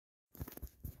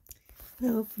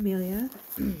Hello, familia.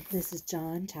 This is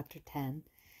John chapter 10.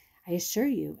 I assure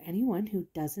you, anyone who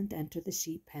doesn't enter the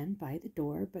sheep pen by the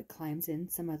door but climbs in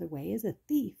some other way is a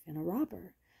thief and a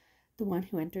robber. The one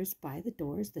who enters by the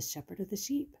door is the shepherd of the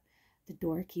sheep. The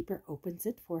doorkeeper opens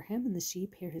it for him, and the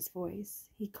sheep hear his voice.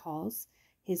 He calls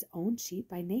his own sheep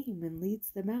by name and leads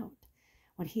them out.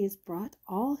 When he has brought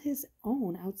all his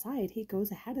own outside, he goes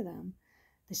ahead of them.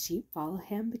 The sheep follow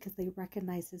him because they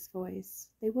recognize his voice.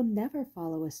 They will never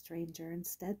follow a stranger.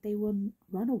 Instead, they will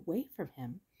run away from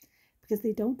him because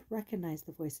they don't recognize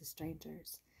the voice of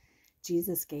strangers.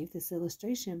 Jesus gave this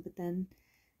illustration, but then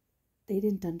they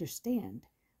didn't understand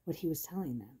what he was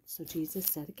telling them. So Jesus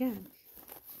said again,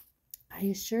 I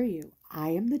assure you,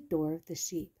 I am the door of the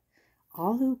sheep.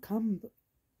 All who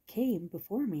came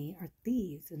before me are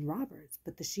thieves and robbers,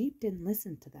 but the sheep didn't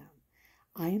listen to them.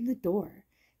 I am the door.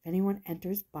 If anyone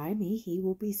enters by me, he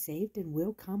will be saved and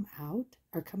will come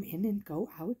in and go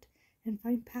out and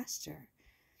find pasture.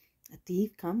 A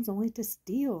thief comes only to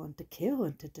steal and to kill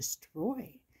and to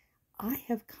destroy. I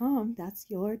have come, that's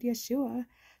Lord Yeshua,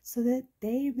 so that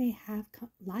they may have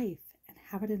life and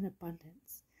have it in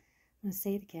abundance. I'm going to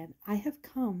say it again. I have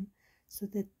come so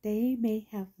that they may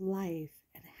have life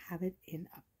and have it in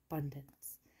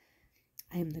abundance.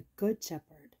 I am the good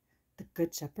shepherd. The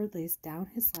good shepherd lays down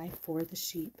his life for the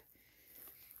sheep.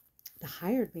 The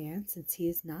hired man, since he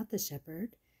is not the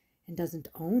shepherd and doesn't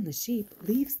own the sheep,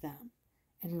 leaves them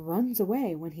and runs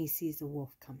away when he sees a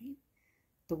wolf coming.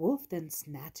 The wolf then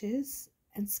snatches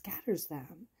and scatters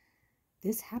them.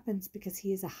 This happens because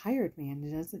he is a hired man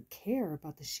and doesn't care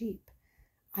about the sheep.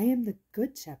 I am the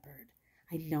good shepherd.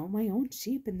 I know my own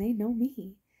sheep and they know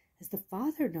me, as the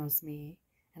Father knows me,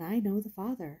 and I know the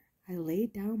Father. I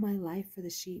laid down my life for the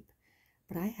sheep.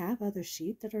 But I have other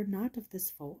sheep that are not of this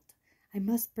fold. I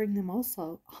must bring them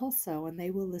also, and they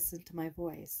will listen to my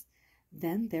voice.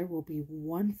 Then there will be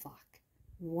one flock,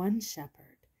 one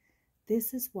shepherd.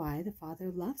 This is why the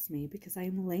Father loves me, because I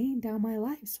am laying down my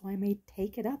life so I may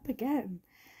take it up again.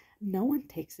 No one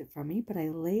takes it from me, but I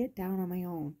lay it down on my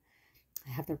own. I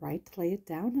have the right to lay it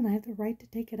down, and I have the right to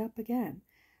take it up again.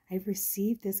 I have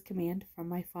received this command from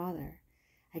my Father.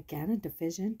 Again, a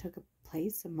division took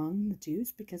place among the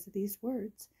Jews because of these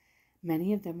words.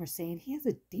 Many of them were saying, he has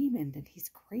a demon and he's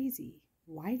crazy.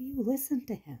 Why do you listen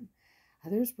to him?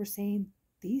 Others were saying,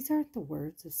 these aren't the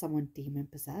words of someone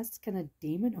demon-possessed. Can a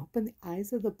demon open the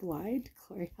eyes of the blind?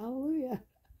 Glory, hallelujah.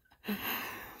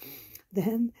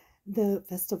 Then the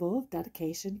festival of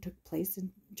dedication took place in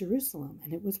Jerusalem,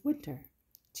 and it was winter.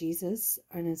 Jesus,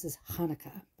 and this is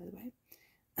Hanukkah, by the way.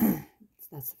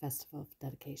 That's the festival of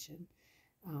dedication.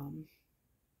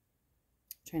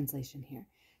 Translation here,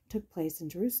 took place in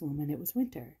Jerusalem, and it was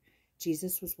winter.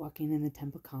 Jesus was walking in the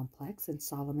temple complex in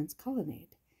Solomon's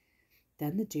colonnade.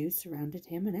 Then the Jews surrounded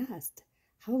him and asked,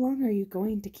 how long are you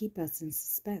going to keep us in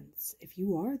suspense? If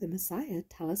you are the Messiah,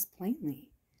 tell us plainly.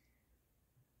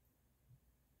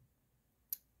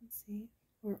 Let's see,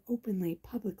 or openly,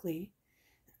 publicly.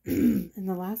 In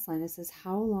the last line it says,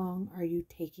 how long are you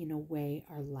taking away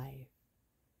our life?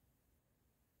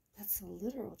 That's a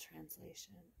literal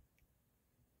translation.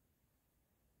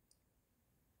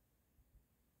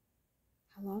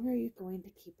 How long are you going to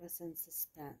keep us in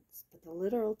suspense? But the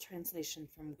literal translation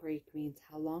from Greek means,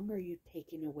 how long are you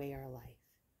taking away our life?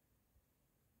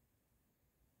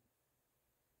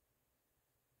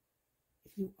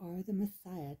 If you are the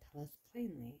Messiah, tell us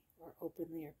plainly, or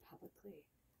openly or publicly.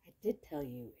 I did tell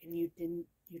you, and you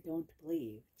don't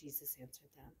believe. Jesus answered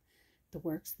them. The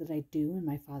works that I do in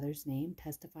my Father's name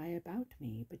testify about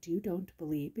me, but you don't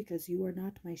believe because you are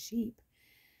not my sheep.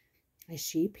 My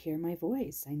sheep hear my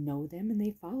voice. I know them and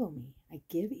they follow me. I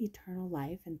give eternal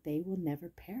life and they will never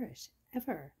perish,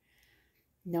 ever.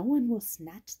 No one will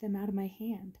snatch them out of my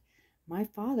hand. My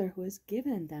Father who has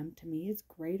given them to me is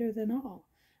greater than all.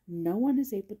 No one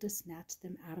is able to snatch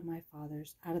them out of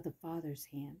the Father's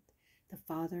hand. The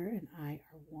Father and I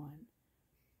are one.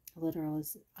 Literal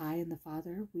is, I and the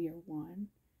Father, we are one.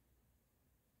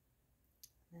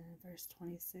 And then in verse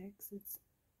 26, it's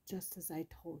just as I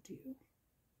told you.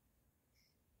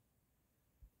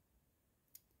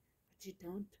 But you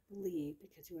don't believe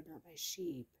because you are not my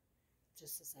sheep,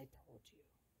 just as I told you.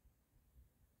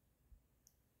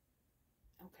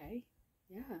 Okay,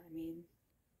 yeah,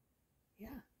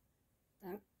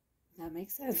 that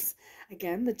makes sense.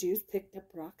 Again, the Jews picked up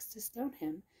rocks to stone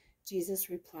him. Jesus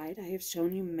replied, I have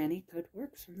shown you many good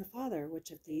works from the Father.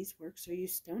 Which of these works are you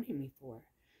stoning me for?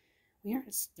 We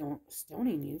aren't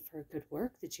stoning you for a good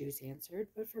work, the Jews answered,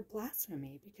 but for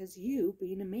blasphemy, because you,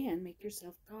 being a man, make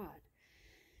yourself God.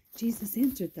 Jesus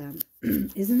answered them,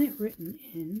 isn't it written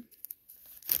in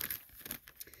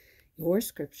your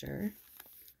scripture,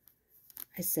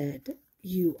 I said,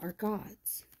 you are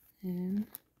God's. And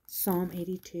Psalm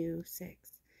 82:6.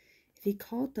 If he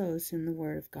called those whom the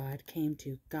word of God came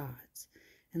to gods,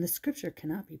 and the scripture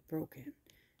cannot be broken,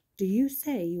 do you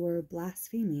say you are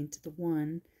blaspheming to the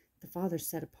one the Father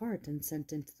set apart and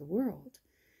sent into the world?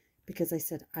 Because I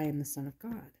said, I am the Son of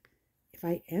God. If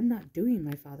I am not doing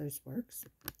my Father's works,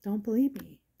 don't believe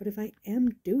me. But if I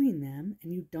am doing them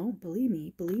and you don't believe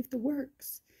me, believe the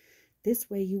works. This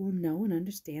way you will know and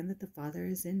understand that the Father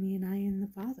is in me and I in the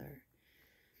Father.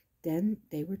 Then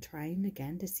they were trying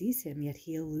again to seize him, yet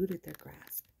he eluded their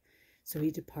grasp. So he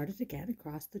departed again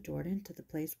across the Jordan to the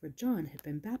place where John had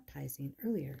been baptizing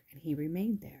earlier, and he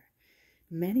remained there.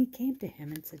 Many came to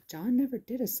him and said, John never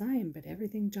did a sign, but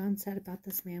everything John said about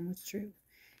this man was true.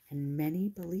 And many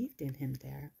believed in him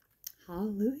there.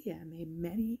 Hallelujah. May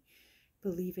many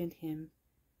believe in him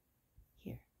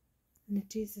here. And in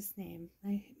Jesus' name,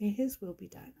 may his will be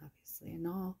done, obviously, in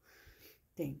all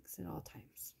things, at all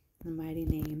times. In the mighty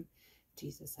name,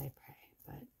 Jesus, I pray.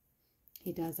 But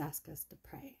he does ask us to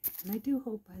pray. And I do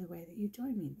hope, by the way, that you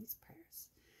join me in these prayers.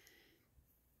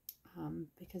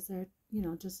 Because they're,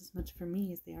 just as much for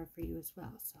me as they are for you as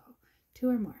well. So, 2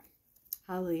 or more.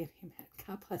 Hallelujah. Amen.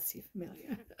 God bless you,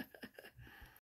 familiar.